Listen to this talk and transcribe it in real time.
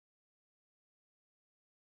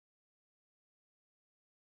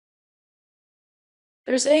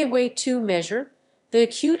There's a way to measure the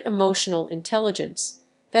acute emotional intelligence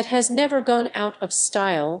that has never gone out of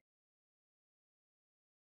style.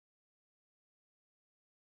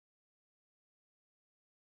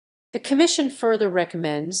 The Commission further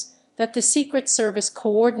recommends that the Secret Service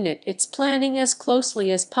coordinate its planning as closely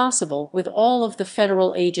as possible with all of the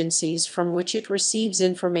federal agencies from which it receives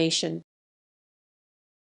information.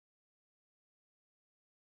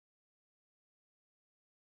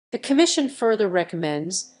 The Commission further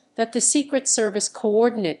recommends that the Secret Service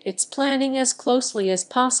coordinate its planning as closely as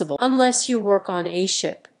possible. Unless you work on a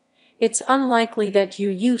ship, it's unlikely that you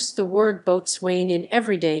use the word boatswain in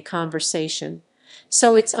everyday conversation,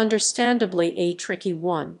 so it's understandably a tricky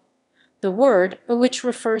one. The word, which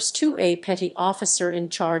refers to a petty officer in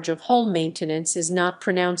charge of hull maintenance, is not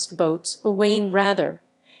pronounced boats-wain, rather.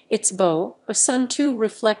 It's bow, son to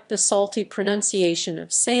reflect the salty pronunciation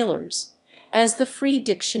of sailors. As the Free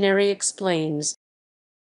Dictionary explains,